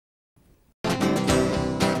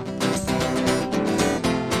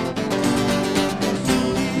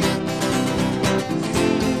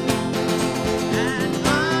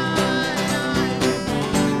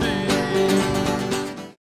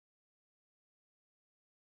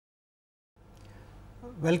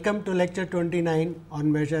Welcome to lecture 29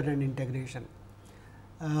 on measure and integration.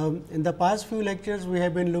 In the past few lectures, we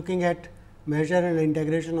have been looking at measure and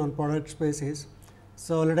integration on product spaces.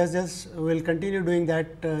 So, let us just we will continue doing that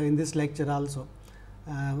in this lecture also.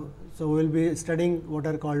 So, we will be studying what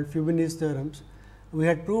are called Fubini's theorems. We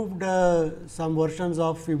had proved some versions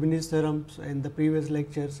of Fubini's theorems in the previous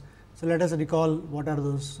lectures. So, let us recall what are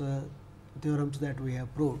those theorems that we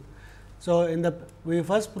have proved. So, we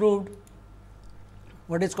first proved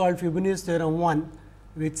what is called Fubini's theorem 1,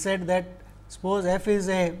 which said that suppose f is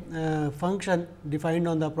a function defined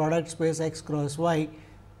on the product space x cross y,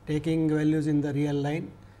 taking values in the real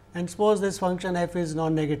line, and suppose this function f is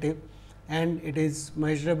non-negative and it is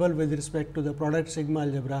measurable with respect to the product sigma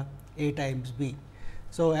algebra A times B.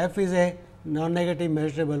 So, f is a non-negative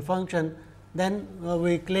measurable function, then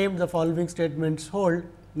we claim the following statements hold,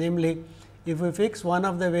 namely, if we fix one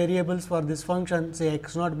of the variables for this function, say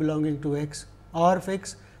x naught belonging to x, or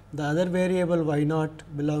fix the other variable y naught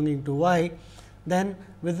belonging to y, then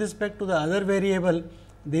with respect to the other variable,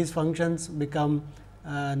 these functions become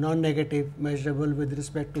non-negative measurable with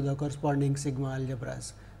respect to the corresponding sigma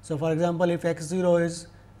algebras. So, for example, if x 0 is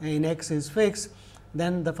in x is fixed,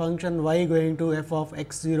 then the function y going to f of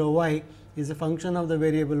x 0 y is a function of the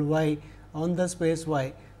variable y on the space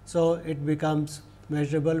y. So, it becomes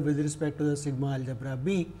measurable with respect to the sigma algebra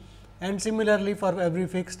B. And similarly, for every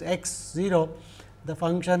fixed x 0, the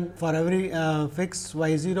function for every fixed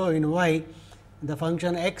y 0 in y, the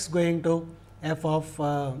function x going to f of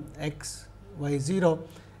x y 0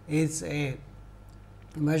 is a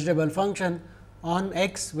measurable function on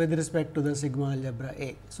x with respect to the sigma algebra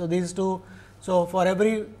A. So, these two. So, for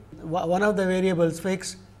every one of the variables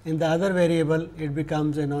fixed in the other variable, it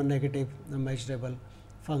becomes a non-negative measurable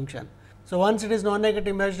function. So, once it is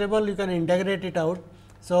non-negative measurable, you can integrate it out.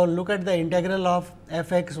 So, look at the integral of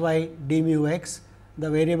f x y d mu x, the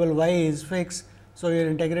variable y is fixed. So, you are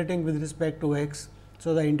integrating with respect to x.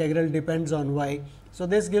 So, the integral depends on y. So,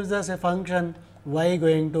 this gives us a function y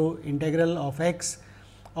going to integral of x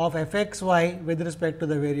of f x y with respect to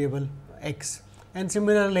the variable x. And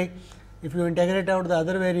similarly, if you integrate out the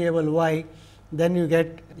other variable y, then you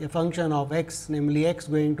get a function of x, namely x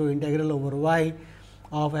going to integral over y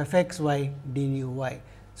of f x y d nu y.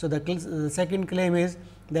 So, the second claim is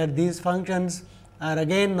that these functions are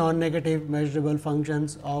again non-negative measurable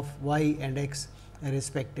functions of y and x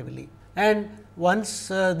respectively. And once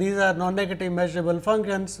these are non-negative measurable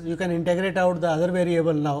functions, you can integrate out the other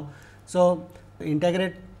variable now. So,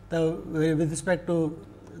 integrate with respect to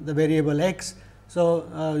the variable x.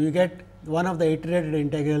 So, you get one of the iterated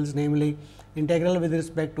integrals, namely integral with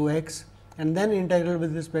respect to x and then integral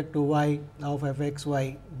with respect to y of f x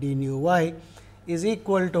y d nu y is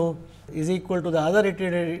equal to the other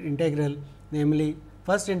iterated integral, namely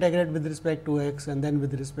first integrate with respect to x and then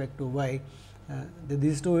with respect to y.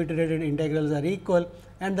 These two iterated integrals are equal,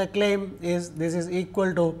 and the claim is this is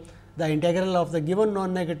equal to the integral of the given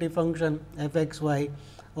non-negative function f x y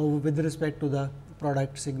with respect to the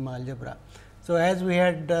product sigma algebra. So, as we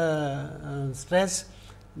had stressed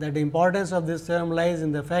that the importance of this theorem lies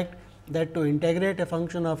in the fact that to integrate a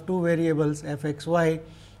function of two variables f x y,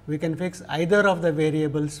 we can fix either of the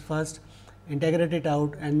variables first, integrate it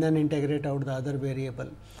out and then integrate out the other variable.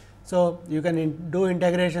 So, you can do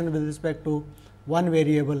integration with respect to one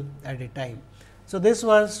variable at a time. So, this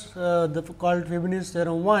was called Fubini's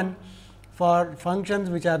theorem 1 for functions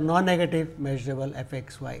which are non-negative measurable f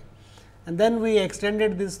x y. And then we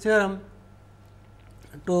extended this theorem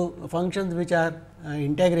to functions which are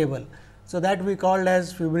integrable. So, that we called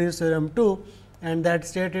as Fubini's theorem 2, and that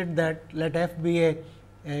stated that let f be a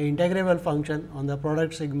integrable function on the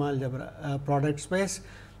product sigma algebra product space.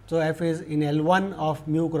 So, f is in L 1 of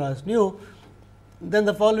mu cross nu, then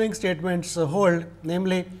the following statements hold,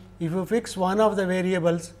 namely if you fix one of the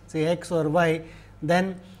variables, say x or y,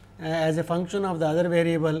 then as a function of the other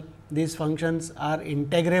variable, these functions are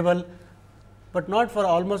integrable, but not for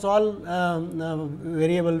almost all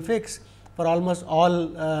variable fixed, for almost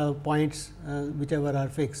all points whichever are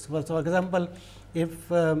fixed. For example, if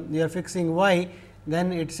you are fixing y,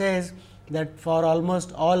 then it says that for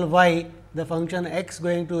almost all y, the function x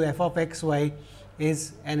going to f of x y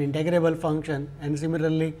is an integrable function, and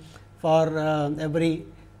similarly for every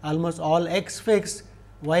almost all x fixed,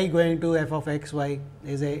 y going to f of x y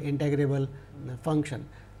is a integrable function.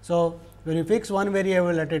 So, when you fix one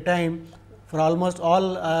variable at a time, for almost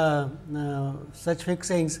all such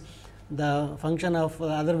fixings, the function of the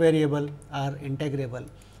other variable are integrable.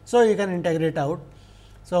 So, you can integrate out.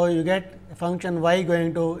 So, you get a function y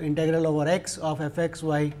going to integral over x of f x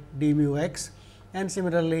y d mu x, and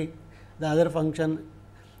similarly the other function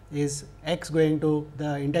is x going to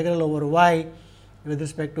the integral over y with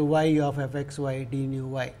respect to y of f x y d nu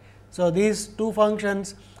y. So, these two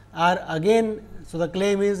functions are again, so the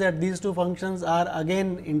claim is that these two functions are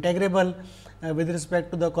again integrable with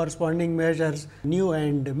respect to the corresponding measures nu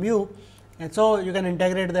and mu, and so you can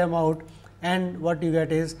integrate them out, and what you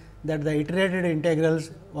get is that the iterated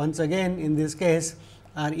integrals once again in this case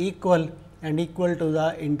are equal and equal to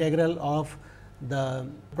the integral of the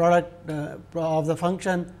product of the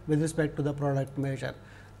function with respect to the product measure.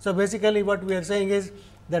 So, basically what we are saying is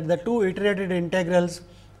that the two iterated integrals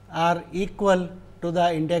are equal to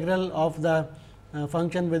the integral of the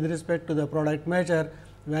function with respect to the product measure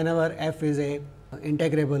whenever f is a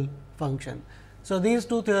integrable function. So, these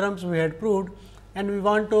two theorems we had proved, and we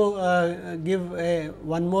want to give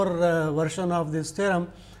one more version of this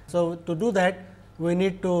theorem. So, to do that we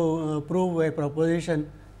need to prove a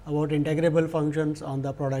proposition about integrable functions on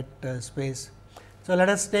the product space. So, let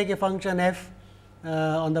us take a function f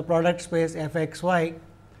on the product space f x y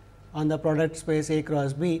on the product space A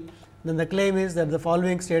cross B. Then the claim is that the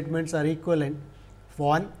following statements are equivalent.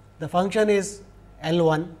 1. The function is L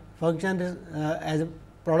 1, function is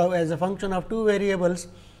as a function of two variables,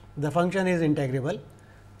 the function is integrable.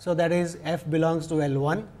 So, that is f belongs to L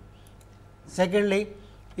 1. Secondly,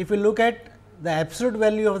 if you look at the absolute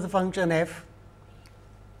value of the function f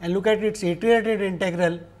and look at its iterated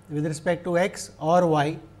integral with respect to x or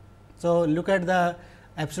y. So, look at the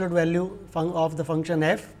absolute value of the function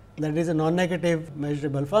f, that is a non-negative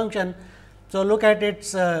measurable function. So, look at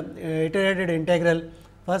its iterated integral,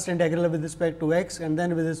 first integral with respect to x and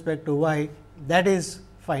then with respect to y, that is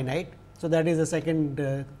finite. So, that is the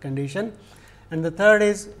second condition, and the third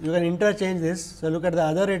is you can interchange this. So, look at the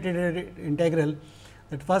other iterated integral,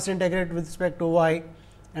 that first integrate with respect to y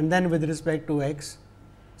and then with respect to x.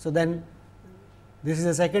 So, then this is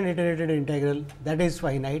the second iterated integral, that is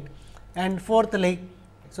finite. And fourthly,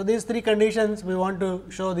 so these three conditions we want to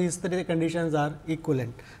show, these three conditions are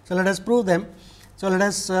equivalent. So, let us prove them. So, let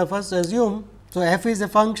us first assume, so f is a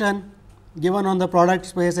function given on the product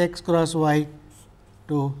space x cross y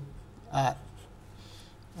to R.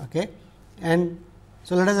 Okay. And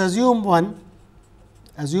so, let us assume one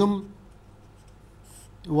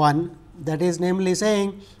that is namely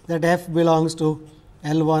saying that f belongs to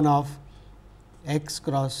L 1 of x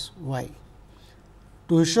cross y.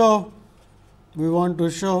 To show, we want to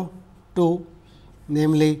show 2,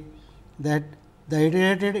 namely that the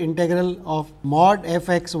iterated integral of mod f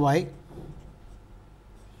x y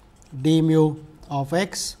d mu of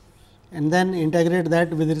x and then integrate that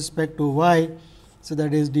with respect to y. So,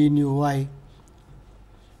 that is d nu y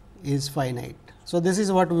is finite. So, this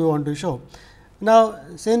is what we want to show. Now,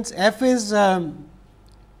 since f is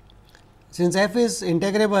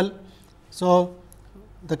integrable, so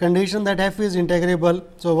the condition that f is integrable.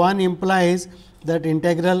 So, one implies that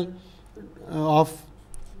integral of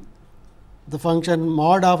the function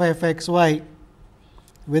mod of f x y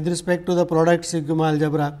with respect to the product sigma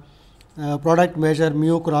algebra product measure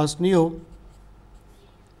mu cross nu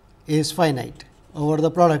is finite over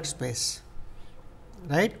the product space,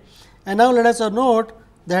 right. And now, let us note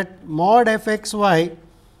that mod f x y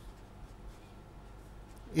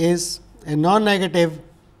is a non-negative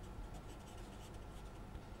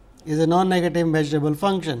measurable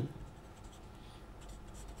function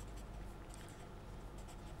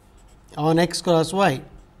on x cross y.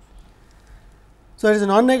 So, it is a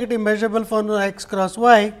non-negative measurable function on x cross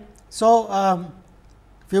y. So,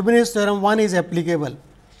 Fubini's theorem 1 is applicable.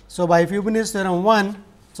 So, by Fubini's theorem 1,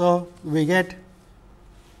 so we get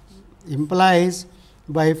implies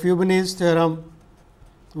by Fubini's theorem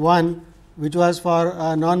 1, which was for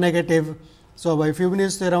non-negative. So, by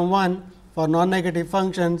Fubini's theorem 1 for non-negative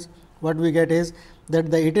functions, what we get is that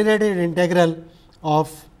the iterated integral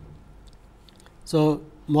of, so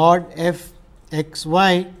mod f x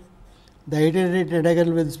y, the iterated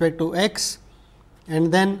integral with respect to x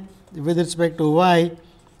and then with respect to y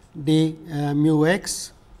d mu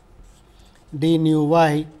x d nu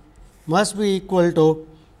y must be equal to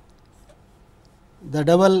the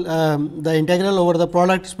double the integral over the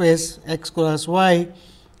product space x cross y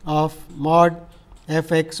of mod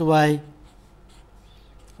f x y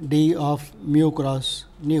d of mu cross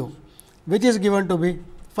nu, which is given to be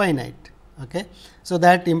finite. Okay. So,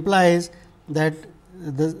 that implies that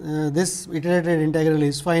this iterated integral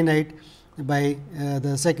is finite by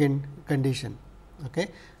the second condition. Okay.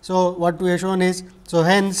 So, what we have shown is, so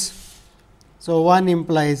hence, so 1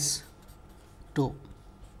 implies 2.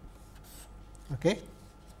 Okay.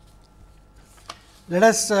 Let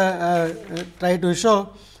us try to show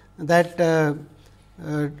that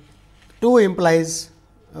 2 implies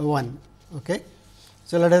 1. Okay.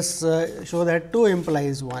 So, let us show that 2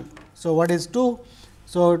 implies 1. So, what is 2?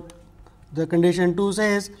 So, the condition 2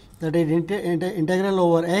 says that it integral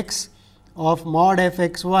over x of mod f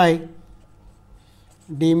x y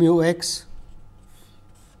d mu x,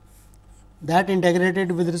 that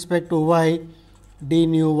integrated with respect to y d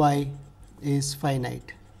nu y is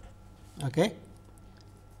finite. Okay.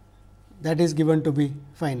 That is given to be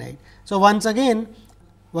finite. So, once again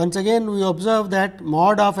we observe that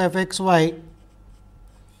mod of f x y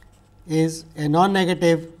is a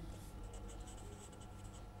non-negative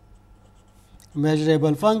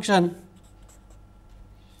measurable function.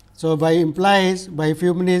 So, by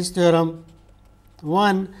Fubini's theorem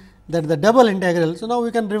 1 that the double integral. So, now we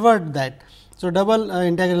can revert that. So, double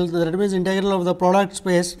integral, that means integral of the product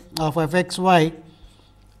space of f x y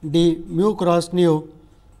d mu cross nu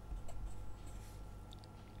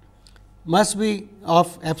must be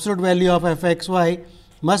of absolute value of f x y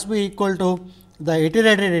must be equal to the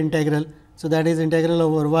iterated integral. So, that is integral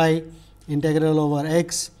over y integral over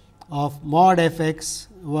x of mod f x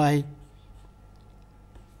y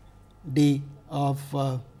d of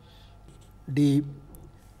d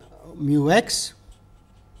mu x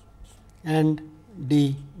and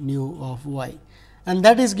d nu of y, and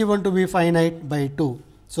that is given to be finite by 2.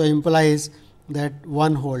 So, implies that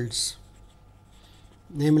 1 holds,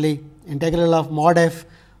 namely integral of mod f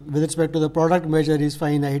with respect to the product measure is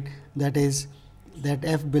finite, that is that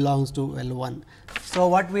f belongs to L 1. So,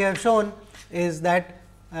 what we have shown is that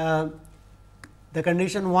the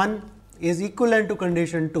condition 1 is equivalent to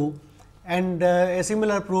condition 2, and a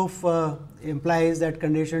similar proof implies that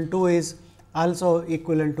condition 2 is also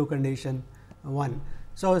equivalent to condition 1.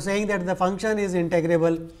 So, saying that the function is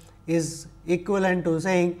integrable is equivalent to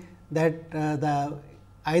saying that the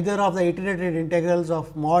either of the iterated integrals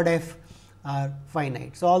of mod f are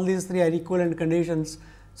finite. So, all these 3 are equivalent conditions.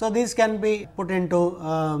 So, these can be put into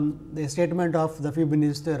the statement of the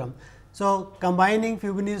Fubini's theorem. So, combining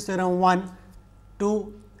Fubini's theorem 1,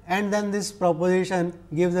 2 and then this proposition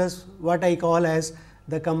gives us what I call as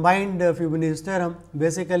the combined Fubini's theorem.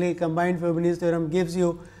 Basically, combined Fubini's theorem gives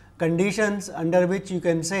you conditions under which you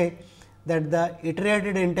can say that the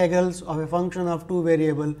iterated integrals of a function of 2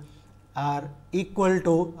 variable are equal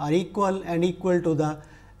to the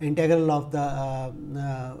integral of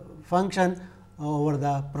the function over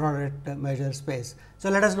the product measure space. So,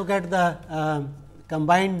 let us look at the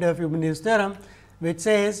combined Fubini's theorem, which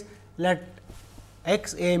says let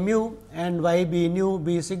x a mu and y b nu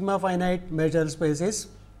be sigma finite measure spaces.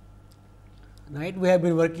 Right, we have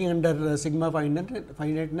been working under sigma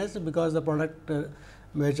finiteness because the product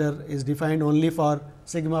measure is defined only for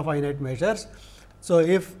sigma finite measures. So,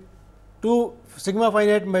 if 2 sigma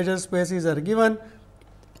finite measure spaces are given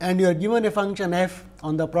and you are given a function f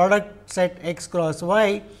on the product set x cross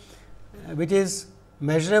y, which is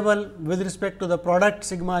measurable with respect to the product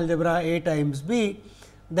sigma algebra A times B,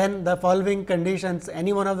 then the following conditions,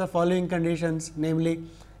 any one of the following conditions, namely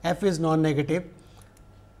f is non-negative,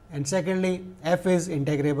 and secondly f is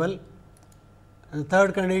integrable, and the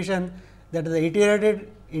third condition that the iterated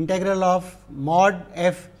integral of mod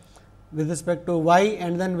f with respect to y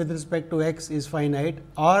and then with respect to x is finite,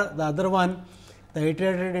 or the other one the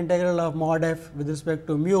iterated integral of mod f with respect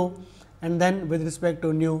to mu and then with respect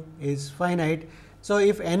to nu is finite. So,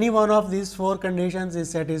 if any one of these 4 conditions is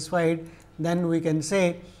satisfied, then we can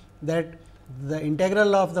say that the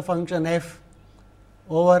integral of the function f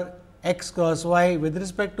over x cross y with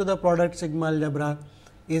respect to the product sigma algebra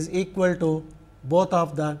is equal to both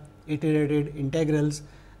of the iterated integrals,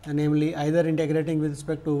 namely either integrating with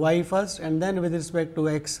respect to y first and then with respect to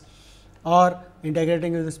x, or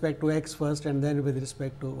integrating with respect to x first and then with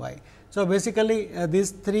respect to y. So, basically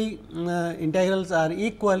these 3 integrals are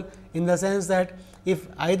equal in the sense that if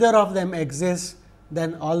either of them exists,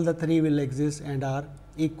 then all the 3 will exist and are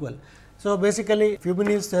equal. So, basically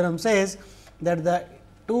Fubini's theorem says that the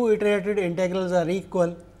 2 iterated integrals are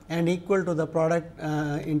equal and equal to the product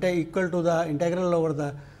equal to the integral over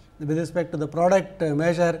the with respect to the product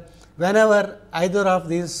measure whenever either of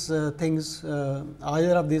these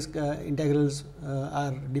either of these integrals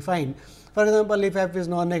are defined. For example, if f is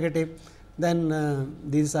non-negative, then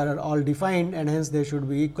these are all defined and hence they should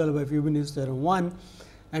be equal by Fubini's theorem 1,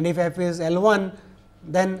 and if f is L 1,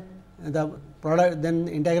 then the product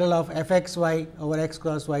integral of f x y over x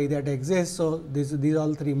cross y that exists. So, these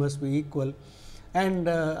all 3 must be equal, and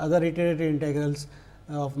other iterated integrals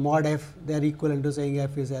of mod f, they are equivalent to saying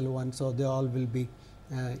f is L 1. So, they all will be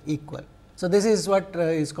equal. So, this is what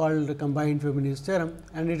is called combined Fubini's theorem,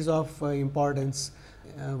 and it is of importance.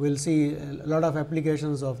 We will see a lot of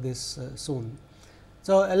applications of this soon.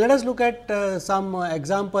 So, let us look at some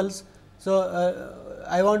examples. So,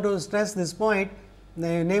 I want to stress this point,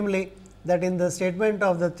 namely that in the statement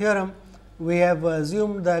of the theorem we have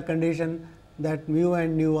assumed the condition that mu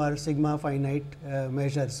and nu are sigma finite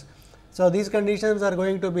measures. So, these conditions are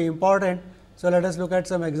going to be important. So, let us look at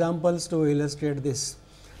some examples to illustrate this.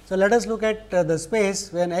 So, let us look at the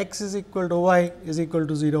space when x is equal to y is equal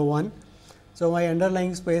to 0 1. So, my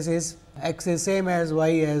underlying space is x is same as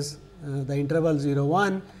y as the interval 0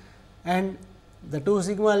 1, and the two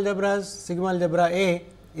sigma algebras, sigma algebra A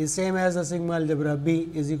is same as the sigma algebra B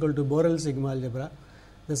is equal to Borel sigma algebra,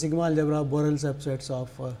 the sigma algebra of Borel subsets of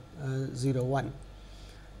 0 1.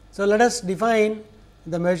 So, let us define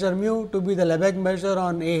the measure mu to be the Lebesgue measure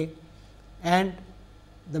on A and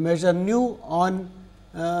the measure nu on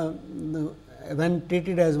when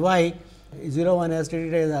treated as y 0 1 as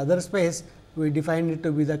treated as other space, we define it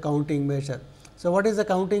to be the counting measure. So, what is the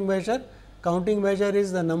counting measure? Counting measure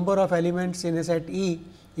is the number of elements in a set E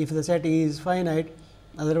if the set E is finite,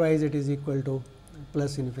 otherwise it is equal to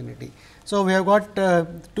plus infinity. So, we have got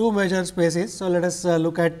two measure spaces. So, let us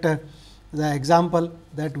look at the example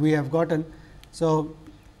that we have gotten. So,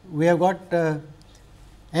 we have got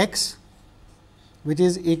x which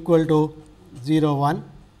is equal to 0 1.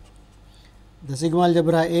 The sigma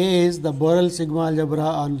algebra A is the Borel sigma algebra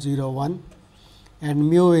on 0 1 and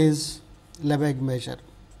mu is Lebesgue measure.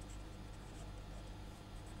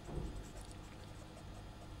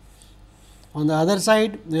 On the other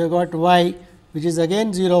side, we have got y which is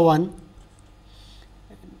again 0 1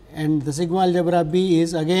 and the sigma algebra B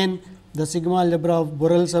is again the sigma algebra of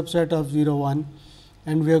Borel subset of 0 1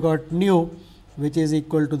 and we have got nu which is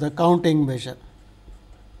equal to the counting measure.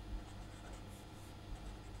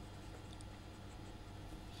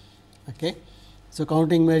 Okay. So,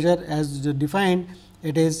 counting measure as defined,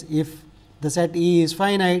 it is if the set E is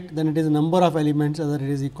finite, then it is a number of elements, other it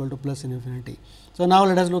is equal to plus infinity. So, now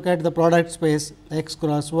let us look at the product space x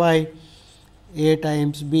cross y, A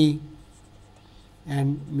times B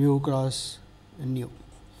and mu cross nu.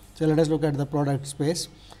 So, let us look at the product space.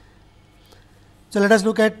 So, let us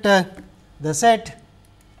look at the set.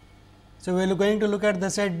 So, we are going to look at the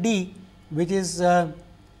set D, which is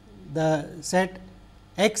the set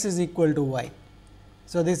x is equal to y.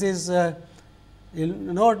 So, this is you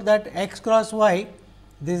will note that x cross y,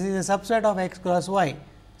 this is a subset of x cross y.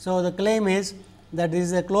 So, the claim is that this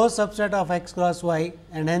is a closed subset of x cross y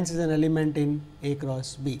and hence is an element in A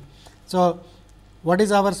cross B. So, what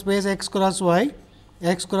is our space x cross y?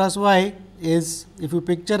 X cross y is, if you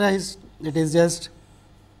picturize, it is just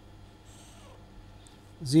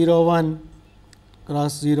 0 1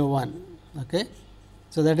 cross 0 1. Okay.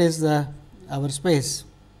 So, that is our space,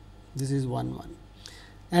 this is 1 1.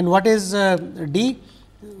 And what is D?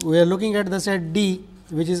 We are looking at the set D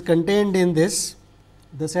which is contained in this,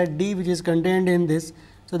 the set D which is contained in this.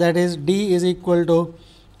 So, that is D is equal to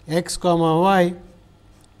x comma y,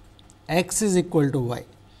 x is equal to y.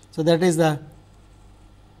 So, that is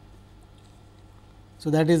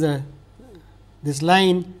this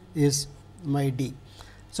line is my D.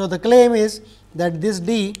 So, the claim is that this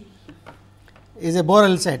D is a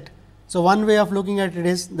Borel set. So, one way of looking at it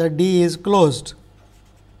is that D is closed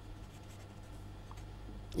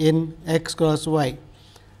in x cross y.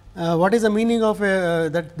 What is the meaning of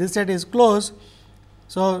that this set is closed?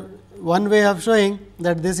 So, one way of showing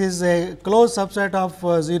that this is a closed subset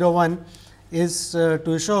of 0 1 is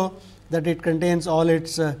to show that it contains all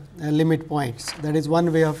its limit points. That is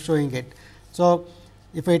one way of showing it. So,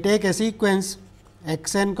 if I take a sequence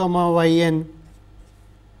x n comma y n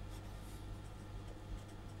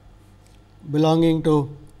belonging to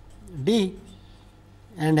D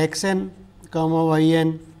and x n comma y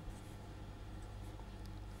n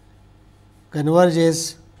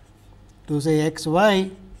converges to say x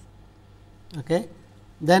y, okay,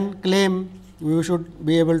 then claim we should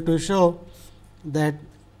be able to show that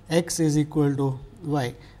x is equal to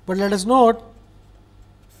y. But let us note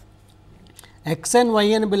x n y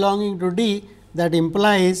n belonging to D, that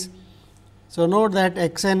implies, so note that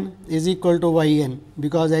x n is equal to y n,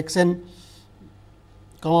 because x n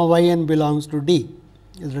comma y n belongs to D,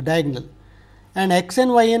 is the diagonal, and x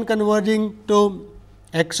n y n converging to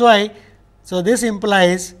x y. So, this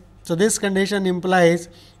implies, so this condition implies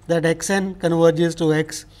that x n converges to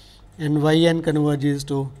x and y n converges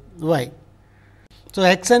to y. So,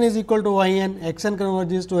 x n is equal to y n, x n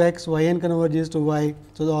converges to x, y n converges to y.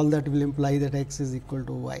 So, all that will imply that x is equal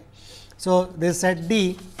to y. So, this set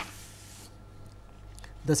D,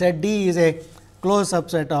 the set D is a closed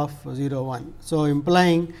subset of 0 1. So,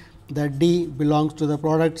 implying that D belongs to the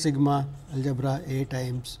product sigma algebra A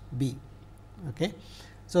times B. Okay.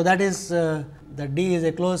 So, that is that D is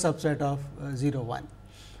a closed subset of 0 1.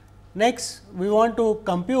 Next, we want to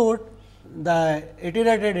compute the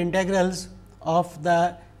iterated integrals of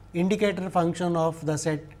the indicator function of the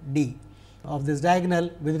set D of this diagonal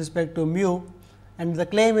with respect to mu, and the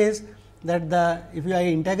claim is that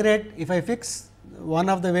if I fix one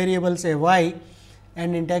of the variables say y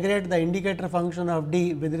and integrate the indicator function of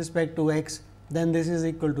D with respect to x, then this is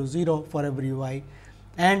equal to 0 for every y,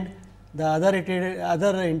 and the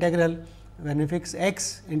other integral, when we fix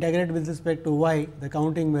x integrate with respect to y, the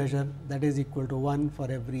counting measure, that is equal to 1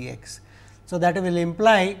 for every x. So, that will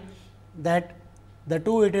imply that the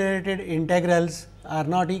two iterated integrals are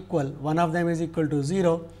not equal, one of them is equal to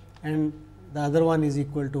 0 and the other one is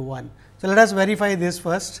equal to 1. So, let us verify this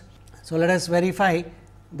first. So, let us verify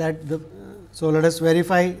that the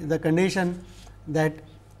condition that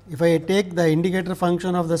if I take the indicator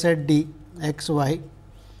function of the set D x y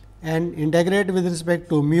and integrate with respect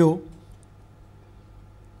to mu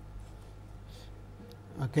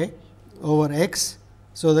over x.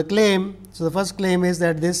 So, the first claim is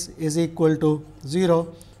that this is equal to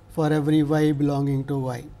 0 for every y belonging to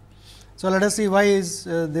y. So, let us see why is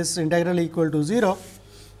this integral equal to 0.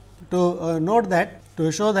 To note that,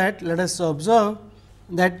 to show that, let us observe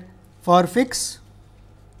that for fix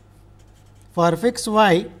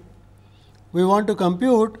y, we want to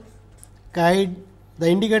compute the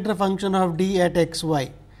indicator function of D at x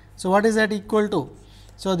y. So, what is that equal to?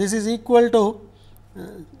 So, this is equal to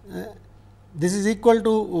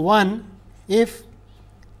 1 if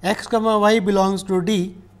x comma y belongs to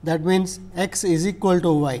D, that means x is equal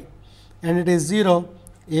to y, and it is 0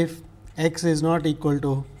 if x is not equal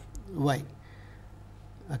to y.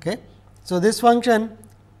 Okay. So, this function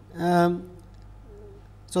the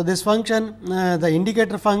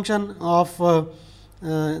indicator function of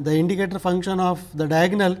the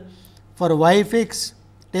diagonal for y fix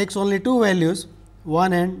takes only two values,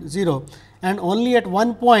 1 and 0, and only at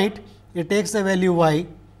one point it takes the value y,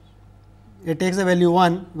 it takes the value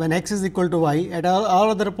 1 when x is equal to y. At all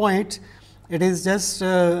other points it is just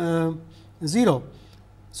 0.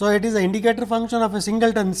 So, it is the indicator function of a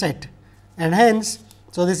singleton set, and hence,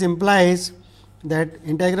 so this implies that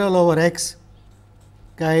integral over x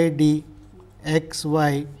chi d x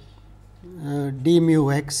y d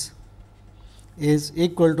mu x is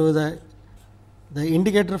equal to the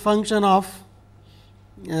indicator function of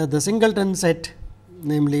the singleton set,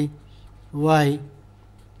 namely y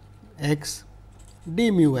x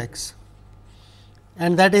d mu x,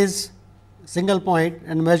 and that is single point,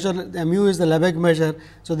 and measure the mu is the Lebesgue measure.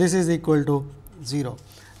 So, this is equal to 0.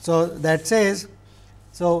 So, that says,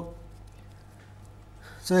 so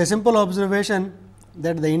a simple observation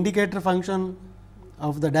that the indicator function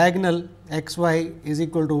of the diagonal x y is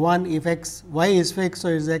equal to 1 if y is fixed. So,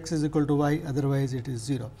 x is equal to y, otherwise it is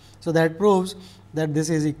 0. So, that proves that this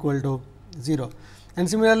is equal to 0. And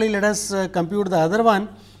similarly, let us compute the other one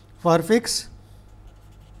for fix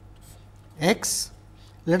x.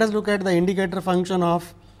 Let us look at the indicator function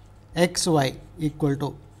of x y equal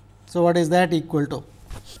to. So, what is that equal to?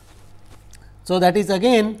 So, that is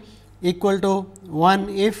again equal to 1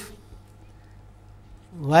 if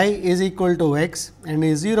y is equal to x and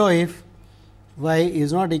is 0 if y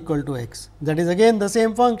is not equal to x. That is again the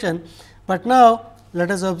same function, but now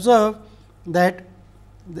let us observe that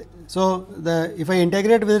if I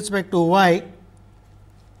integrate with respect to y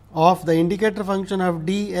of the indicator function of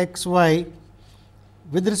d x y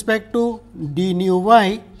with respect to d nu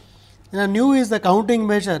y, now nu is the counting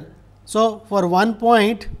measure. So, for one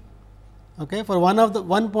point, for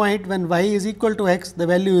one point when y is equal to x, the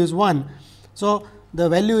value is 1. So, the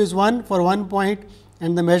value is 1 for one point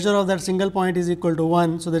and the measure of that single point is equal to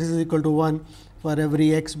 1. So, this is equal to 1 for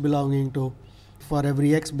every x belonging to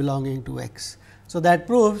x. So, that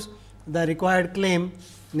proves the required claim,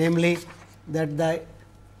 namely that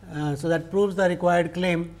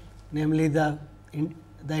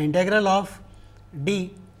the integral of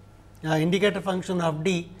d indicator function of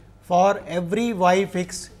d for every y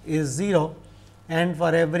fixed is 0 and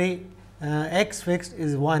for every x fixed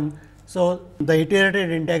is 1. So, the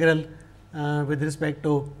iterated integral with respect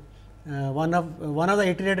to one of the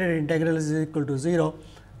iterated integrals is equal to 0,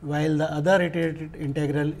 while the other iterated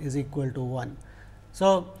integral is equal to 1.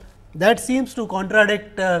 So, that seems to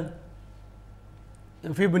contradict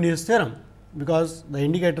Fubini's theorem, because the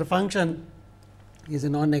indicator function is a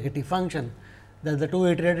non-negative function, that the two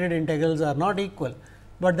iterated integrals are not equal,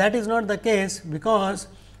 but that is not the case, because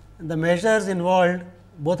the measures involved,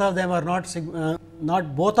 both of them are not sigma,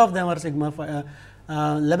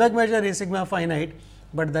 Lebesgue measure is sigma finite,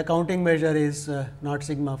 but the counting measure is not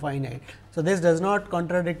sigma finite. So, this does not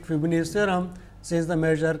contradict Fubini's theorem, since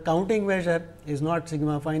the counting measure is not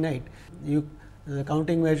sigma finite. the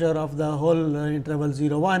counting measure of the whole interval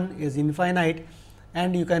 0 1 is infinite,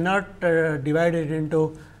 and you cannot divide it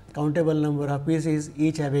into countable number of pieces,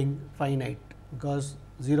 each having finite, because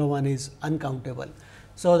 0 1 is uncountable.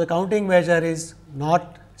 So, the counting measure is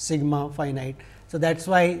not sigma finite. So, that is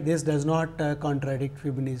why this does not contradict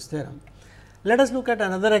Fubini's theorem. Let us look at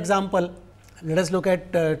another example. Let us look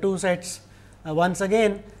at two sets. Once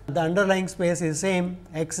again, the underlying space is same,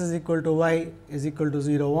 x is equal to y is equal to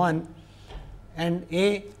 0 1, and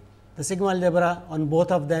A, the sigma algebra on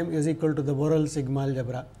both of them is equal to the Borel sigma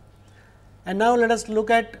algebra. And now, let us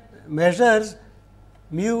look at measures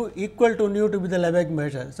mu equal to nu to be the Lebesgue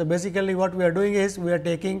measure. So, basically what we are doing is we are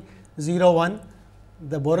taking 0 1,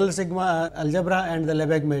 the Borel sigma algebra and the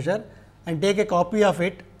Lebesgue measure, and take a copy of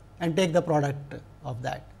it and take the product of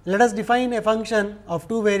that. Let us define a function of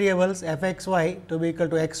two variables f x y to be equal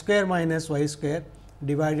to x square minus y square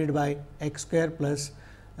divided by x square plus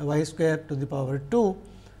y square to the power 2,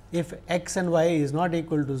 if x and y is not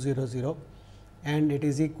equal to 0 0, and it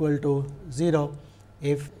is equal to 0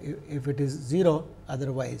 if it is 0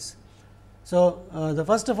 otherwise. So, the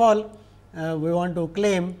first of all we want to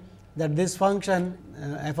claim that this function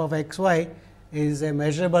f of x y is a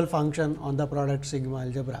measurable function on the product sigma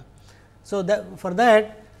algebra. So, for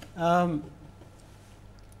that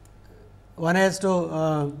one has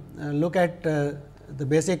to look at the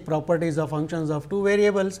basic properties of functions of two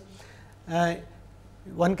variables.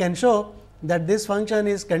 One can show that this function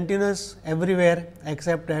is continuous everywhere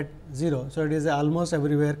except at 0. So, it is almost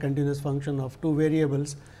everywhere continuous function of two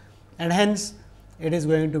variables, and hence it is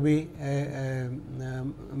going to be a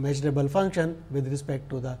measurable function with respect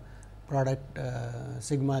to the product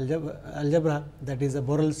sigma algebra, that is a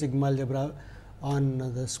Borel sigma algebra on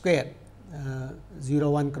the square 0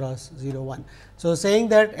 1 cross 0 1. So, saying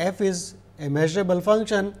that f is a measurable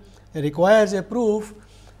function requires a proof,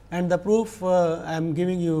 and the proof I am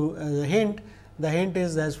giving you the hint. The hint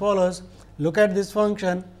is as follows: look at this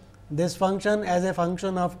function as a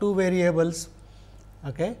function of two variables.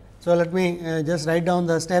 Okay. So, let me just write down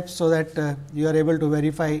the steps so that you are able to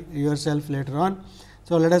verify yourself later on.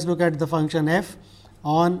 So, let us look at the function f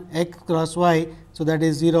on x cross y. So, that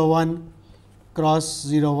is 0 1 cross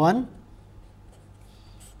 0 1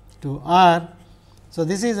 to r. So,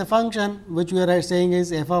 this is a function which we are saying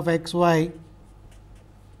is f of x y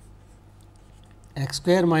x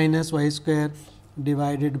square minus y square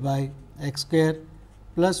divided by x square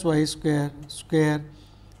plus y square square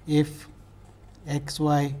if x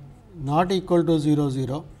y not equal to 0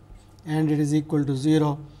 0, and it is equal to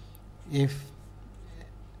 0 if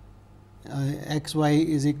x y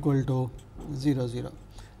is equal to 0 0.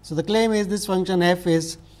 So, the claim is this function f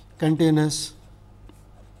is continuous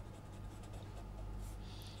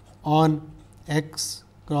on x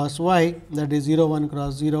cross y, that is 0 1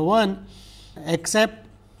 cross 0 1, except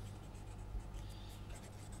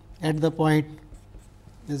at the point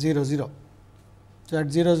 0 0. So, at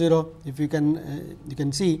 0 0, if you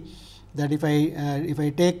can see that if I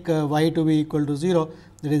take y to be equal to 0,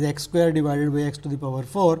 that is x square divided by x to the power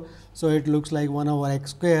 4. So, it looks like 1 over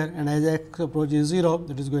x square, and as x approaches 0,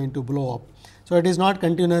 it is going to blow up. So, it is not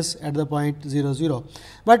continuous at the point 0 0,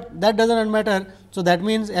 but that does not matter. So, that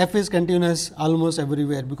means f is continuous almost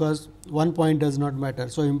everywhere, because one point does not matter.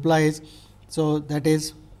 So, implies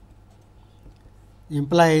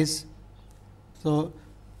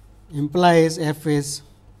f is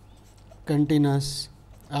continuous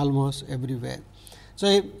almost everywhere.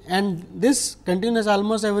 So, and this continuous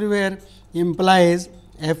almost everywhere implies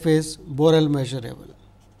f is Borel measurable.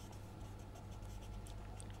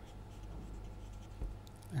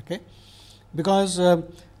 Okay. Because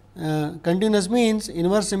continuous means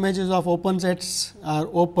inverse images of open sets are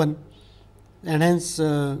open, and hence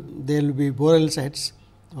there will be Borel sets.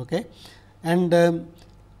 Okay. And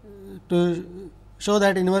to show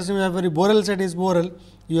that inverse image of every Borel set is Borel,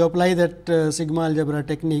 you apply that sigma algebra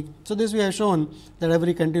technique. So, this we have shown that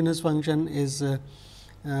every continuous function is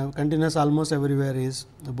continuous almost everywhere is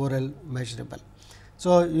Borel measurable.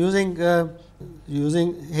 So, using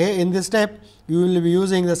in this step you will be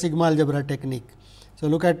using the sigma algebra technique. So,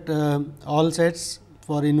 look at all sets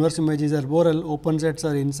for inverse images are Borel, open sets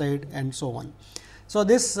are inside, and so on. So,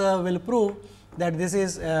 this will prove that this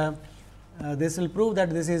is a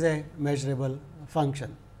measurable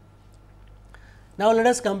function. Now, let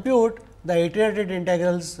us compute the iterated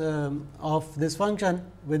integrals of this function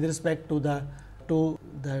with respect to the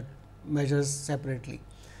measures separately.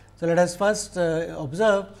 So, let us first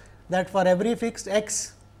observe that for every fixed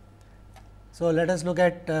x. So, let us look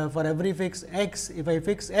at for every fixed x, if I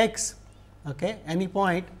fix x, okay, any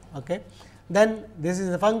point, okay, then this is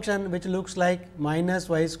a function which looks like minus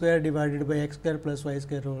y square divided by x square plus y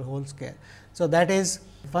square whole square. So, that is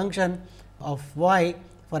function of y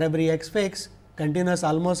for every x fix, continuous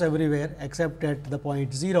almost everywhere except at the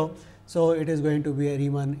point 0. So, it is going to be a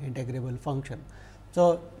Riemann integrable function.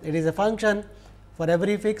 So, it is a function for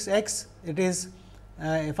every fixed x, it is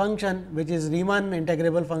a function which is Riemann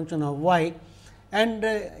integrable function of y, and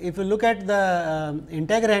if you look at the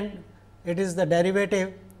integrand, it is the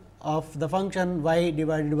derivative of the function y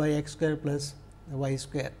divided by x square plus y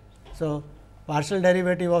square. So, partial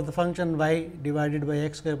derivative of the function y divided by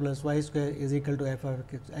x square plus y square is equal to f of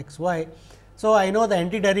x y. So, I know the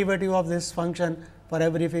antiderivative of this function for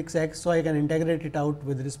every fixed x. So, I can integrate it out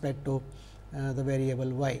with respect to the variable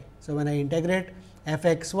y. So, when I integrate f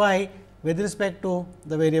x y with respect to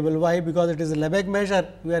the variable y, because it is a Lebesgue measure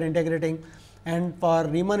we are integrating, and for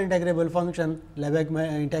Riemann integrable function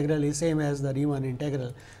Lebesgue integral is same as the Riemann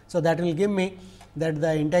integral. So, that will give me that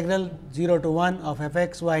the integral 0 to 1 of f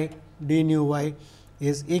x y d nu y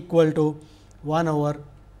is equal to 1 over,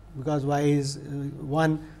 because y is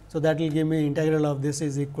 1. So, that will give me integral of this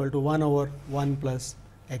is equal to 1 over 1 plus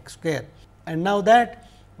x square. And now that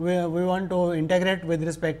we want to integrate with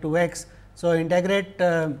respect to x. So, integrate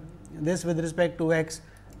this with respect to x,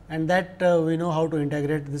 and that we know how to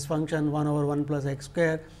integrate this function 1 over 1 plus x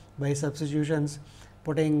square by substitutions,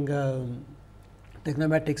 putting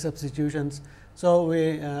trigonometric substitutions. So,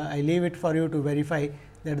 I leave it for you to verify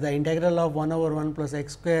that the integral of 1 over 1 plus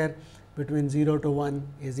x square between 0 to 1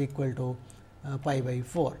 is equal to pi by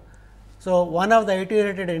 4. So, one of the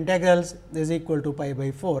iterated integrals is equal to pi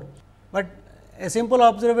by 4, but a simple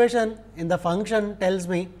observation in the function tells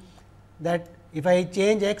me that if I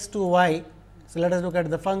change x to y. So, let us look at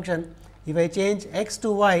the function. If I change x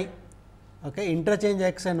to y, okay, interchange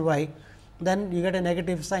x and y, then you get a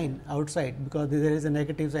negative sign outside, because there is a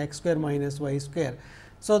negative x square minus y square.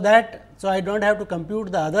 So, I do not have to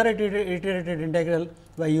compute the other iterated integral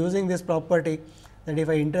by using this property, that if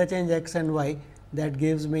I interchange x and y, that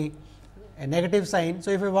gives me a negative sign.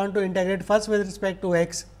 So, if I want to integrate first with respect to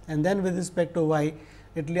x and then with respect to y,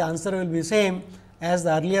 the answer will be same as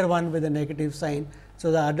the earlier one with a negative sign.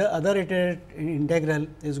 So, the other iterated integral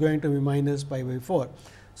is going to be minus pi by 4.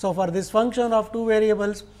 So, for this function of two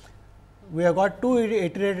variables, we have got two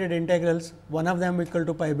iterated integrals, one of them equal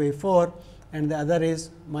to pi by 4 and the other is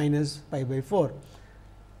minus pi by 4,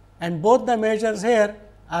 and both the measures here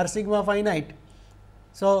are sigma finite.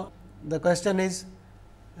 So, the question is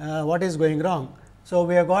what is going wrong. So,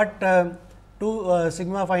 we have got two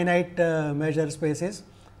sigma finite measure spaces,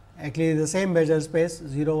 actually the same measure space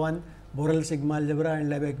 0 1 Borel sigma algebra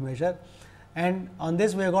and Lebesgue measure, and on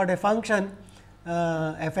this we have got a function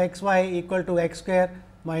f x y equal to x square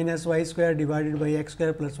minus y square divided by x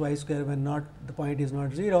square plus y square when not the point is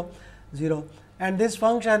not 0, and this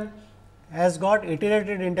function has got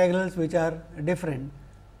iterated integrals which are different.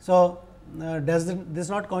 So, does this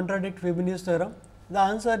not contradict Fubini's theorem? The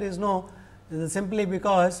answer is no, simply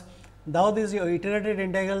because though these iterated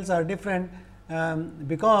integrals are different,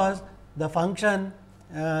 because the function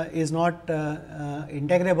is not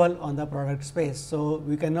integrable on the product space. So,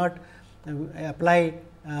 we cannot apply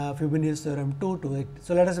Fubini's theorem 2 to it.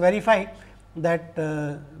 So, let us verify that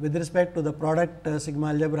with respect to the product sigma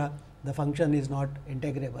algebra, the function is not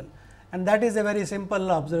integrable, and that is a very simple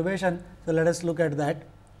observation. So, let us look at that.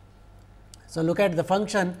 So, look at the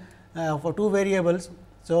function for two variables.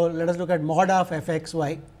 So, let us look at mod of f x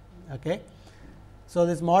y. Okay. So,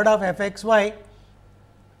 this mod of f x y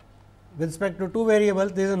with respect to two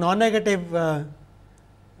variables, this is a non-negative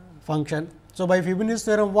function. So, by Fubini's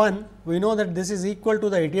theorem 1, we know that this is equal to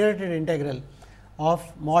the iterated integral of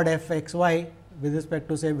mod f x y with respect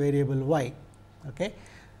to say variable y. Okay.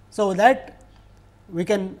 So, that we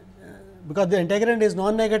can because the integrand is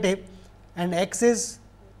non-negative and x is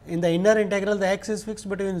in the inner integral, the x is fixed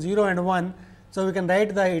between 0 and 1. So, we can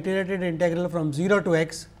write the iterated integral from 0 to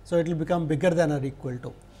x. So, it will become bigger than or equal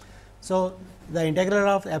to. So, the integral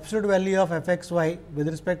of absolute value of f x y with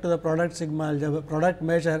respect to the product sigma algebra product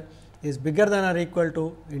measure is bigger than or equal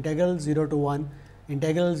to integral 0 to 1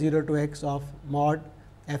 integral 0 to x of mod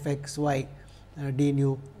f x y d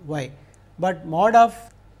nu y. But mod of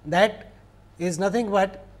that is nothing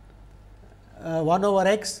but 1 over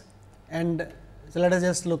x, and so let us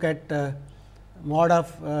just look at mod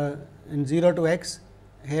of in 0 to x,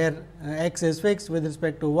 here x is fixed with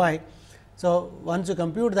respect to y. So, once you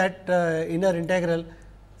compute that inner integral,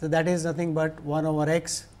 so that is nothing but 1 over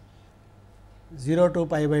x 0 to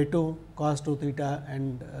pi by 2 cos 2 theta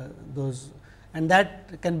and those, and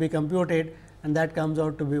that can be computed, and that comes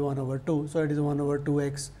out to be 1 over 2. So, it is 1 over 2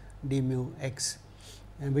 x d mu x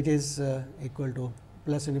which is equal to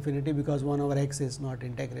plus infinity, because 1 over x is not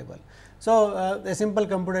integrable. So, a simple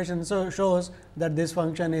computation shows that this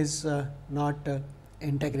function is not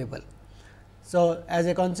integrable. So, as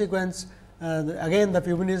a consequence, again the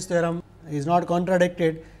Fubini's theorem is not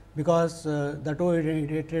contradicted, because the two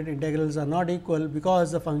iterated integrals are not equal,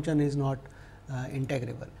 because the function is not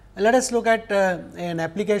integrable. And let us look at an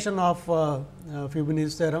application of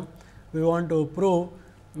Fubini's theorem. We want to prove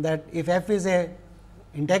that if f is a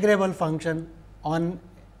integrable function on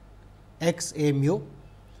x a mu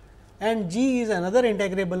and g is another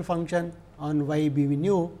integrable function on y b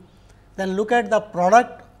nu, then look at the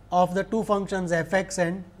product of the two functions f x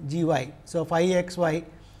and g y. So, phi x y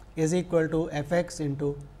is equal to f x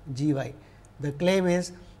into g y. The claim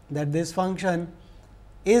is that this function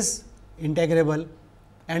is integrable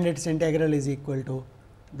and its integral is equal to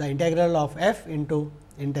the integral of f into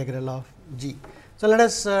integral of g. So, let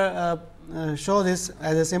us show this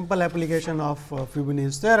as a simple application of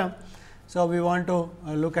Fubini's theorem. So, we want to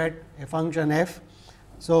look at a function f.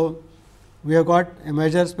 So, we have got a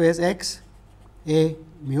measure space x a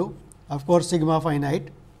mu, of course, sigma finite,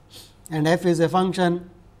 and f is a function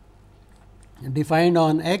defined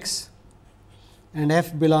on x, and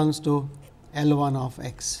f belongs to L 1 of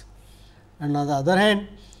x. And on the other hand,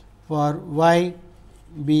 for y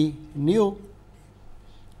b nu,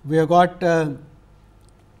 we have got a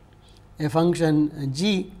function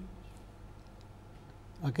g,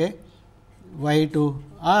 okay, y to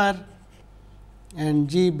r, and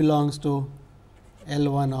g belongs to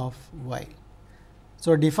L 1 of y.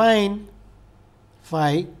 So, define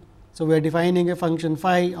phi. So, we are defining a function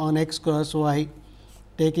phi on x cross y,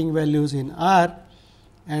 taking values in r,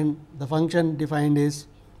 and the function defined is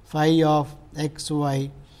phi of x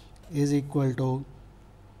y is equal to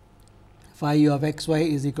phi of x y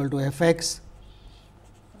is equal to f x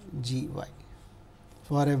g y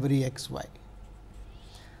for every x y.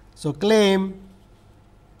 So, claim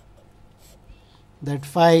that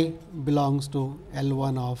phi belongs to L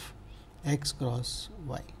 1 of x cross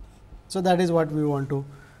y. So, that is what we want to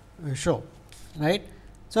show, right.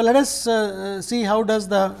 So, let us see how does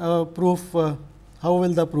the proof, how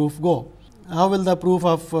will the proof go, how will the proof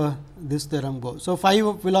of this theorem go. So, phi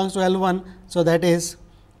belongs to L 1. So, that is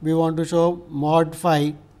we want to show mod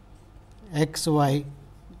phi x y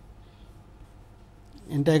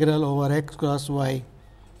integral over x cross y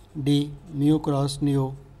d mu cross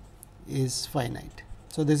nu is finite.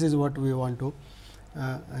 So, this is what we want to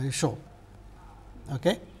show.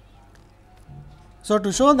 Okay. So,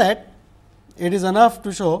 to show that it is enough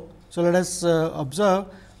to show. So, let us observe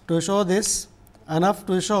to show this enough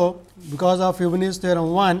to show because of Fubini's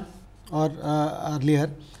theorem 1 or earlier.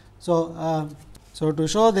 So, so to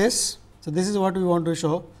show this, so this is what we want to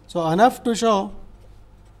show. So, enough to show,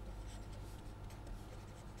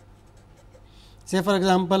 say for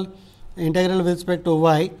example, integral with respect to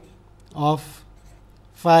y of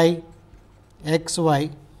phi x y,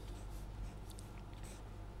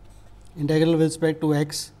 integral with respect to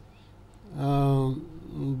x,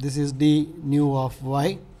 this is d nu of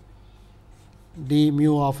y, d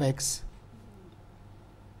mu of x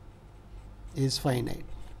is finite.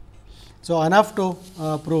 So, enough to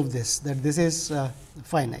prove this, that this is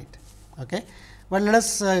finite. Okay. But let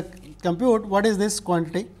us compute what is this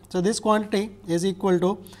quantity. So, this quantity is equal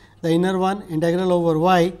to the inner one integral over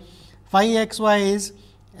y, phi x y is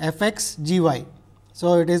f x g y.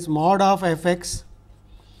 So, it is mod of f x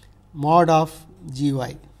mod of g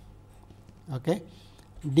y, okay,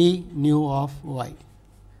 d nu of y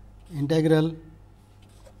integral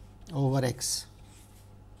over x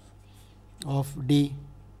of d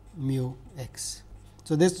mu x.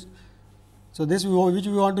 So, this which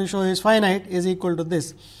we want to show is finite is equal to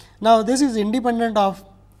this. Now, this is independent of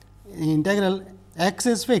integral, x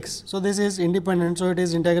is fixed. So, this is independent. So, it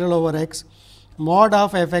is integral over x mod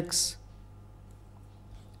of f x,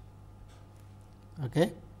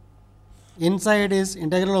 okay. Inside is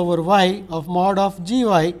integral over y of mod of g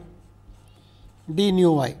y d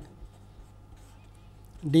nu y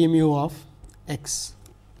d mu of x.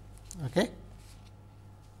 Okay.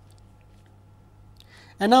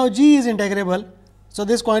 And now, g is integrable. So,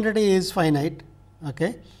 this quantity is finite.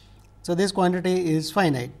 Okay. So, this quantity is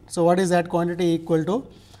finite. So, what is that quantity equal to?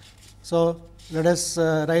 So, let us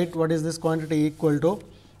write what is this quantity equal to.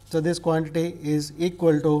 So, this quantity is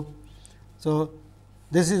equal to, so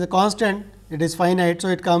this is a constant, it is finite. So,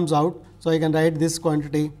 it comes out. So, I can write this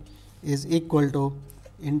quantity is equal to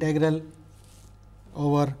integral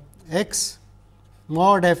over x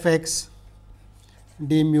mod f x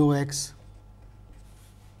d mu x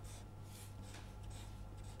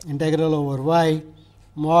integral over y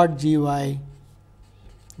mod g y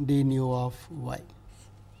d nu of y,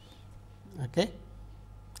 okay,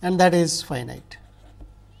 and that is finite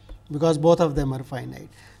because both of them are finite.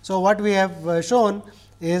 So, what we have shown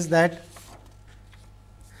is that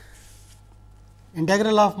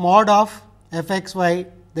integral of mod of f x y,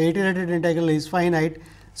 the iterated integral is finite.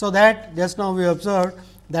 So, that just now we observed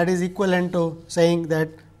that is equivalent to saying that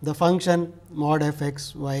the function mod f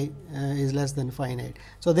x y is less than finite.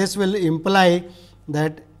 So, this will imply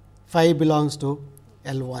that phi belongs to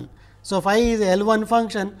L 1. So, phi is a L 1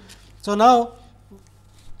 function. So, now,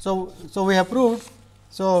 so we have proved.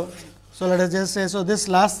 So, let us just say, so this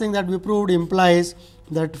last thing that we proved implies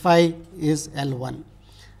that phi is L 1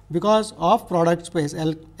 because of product space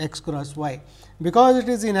L x cross y. Because it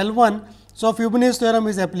is in L 1, so Fubini's theorem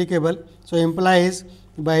is applicable. So, implies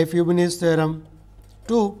by Fubini's theorem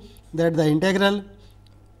 2 that the integral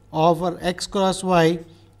over x cross y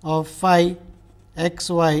of phi x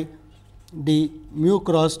y d mu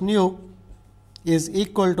cross nu is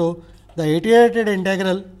equal to the iterated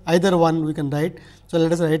integral, either one we can write. So,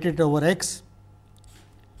 let us write it over x,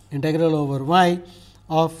 integral over y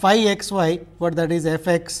of phi x y, what that is f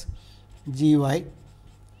x g y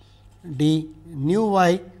d nu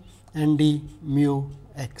y and d mu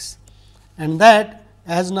x, and that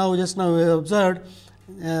as now just now we have observed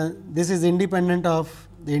this is independent of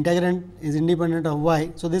the integrand is independent of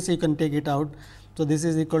y. So, this you can take it out. So, this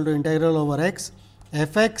is equal to integral over x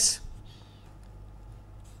f x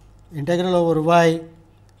integral over y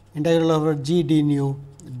integral over g d nu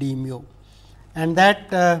d mu, and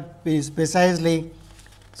that is precisely.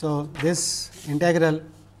 So, this integral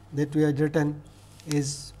that we have written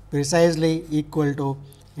is precisely equal to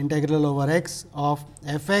integral over x of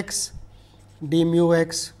f x d mu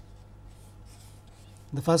x,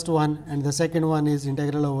 the first one, and the second one is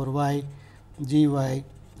integral over y g y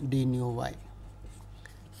d nu y,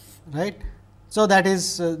 right. So, that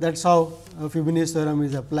is that is how Fubini's theorem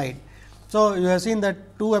is applied. So, you have seen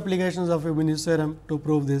that two applications of Fubini's theorem to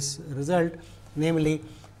prove this result, namely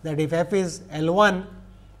that if f is L 1.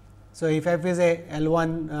 So, if f is a L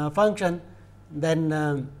 1 function, then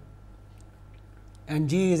and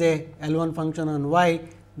g is a L 1 function on y,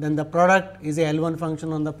 then the product is a L 1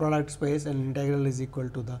 function on the product space and integral is equal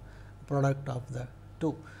to the product of the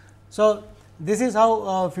two. So, this is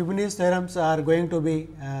how Fubini's theorems are going to be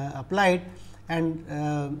applied, and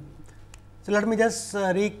so let me just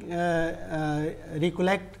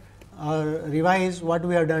recollect or revise what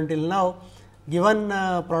we have done till now. Given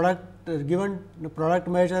product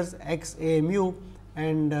measures x a mu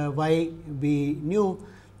and y b nu,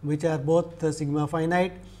 which are both sigma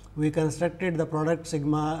finite, we constructed the product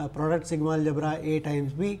sigma algebra A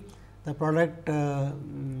times B, the product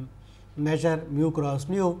measure mu cross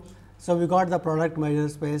nu. So, we got the product measure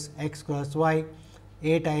space x cross y,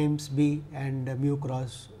 A times B and mu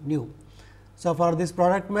cross nu. So, for this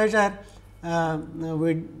product measure,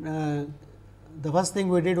 the first thing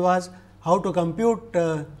we did was how to compute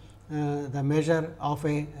the measure of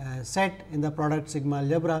a set in the product sigma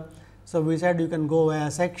algebra. So, we said you can go via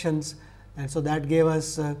sections, and so that gave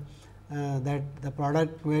us that the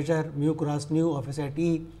product measure mu cross nu of a set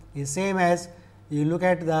E is same as you look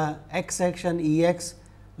at the x section E x,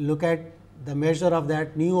 look at the measure of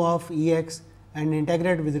that nu of E x and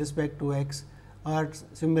integrate with respect to x, or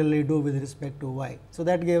similarly do with respect to y. So,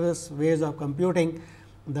 that gave us ways of computing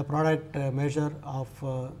the product measure of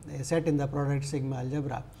a set in the product sigma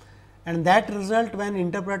algebra, and that result when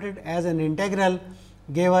interpreted as an integral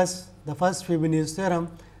gave us the first Fubini's theorem,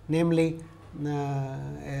 namely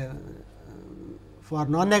for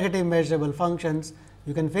non-negative measurable functions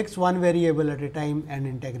you can fix one variable at a time and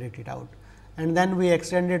integrate it out, and then we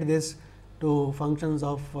extended this to functions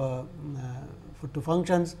of to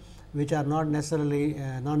functions which are not necessarily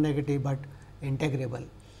non-negative, but integrable.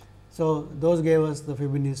 So, those gave us the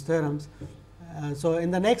Fubini's theorems. So, in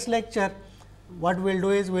the next lecture what we will do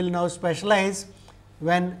is we will now specialize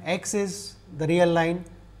when x is the real line,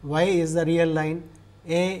 y is the real line,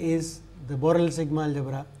 A is the Borel sigma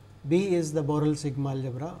algebra, B is the Borel sigma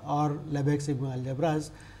algebra or Lebesgue sigma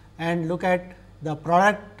algebras, and look at the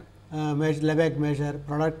product Lebesgue measure,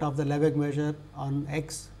 product of the Lebesgue measure on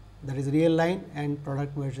x, that is real line, and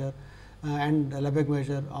product measure and Lebesgue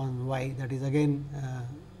measure on y, that is again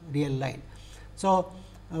real line. So,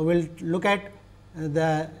 we will look at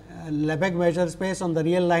the Lebesgue measure space on the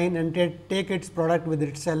real line and take its product with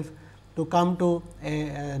itself to come to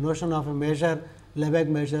a notion of a measure, Lebesgue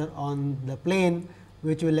measure on the plane,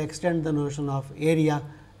 which will extend the notion of area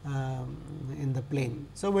in the plane.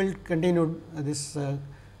 So, we will continue this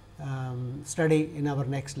study in our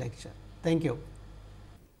next lecture. Thank you.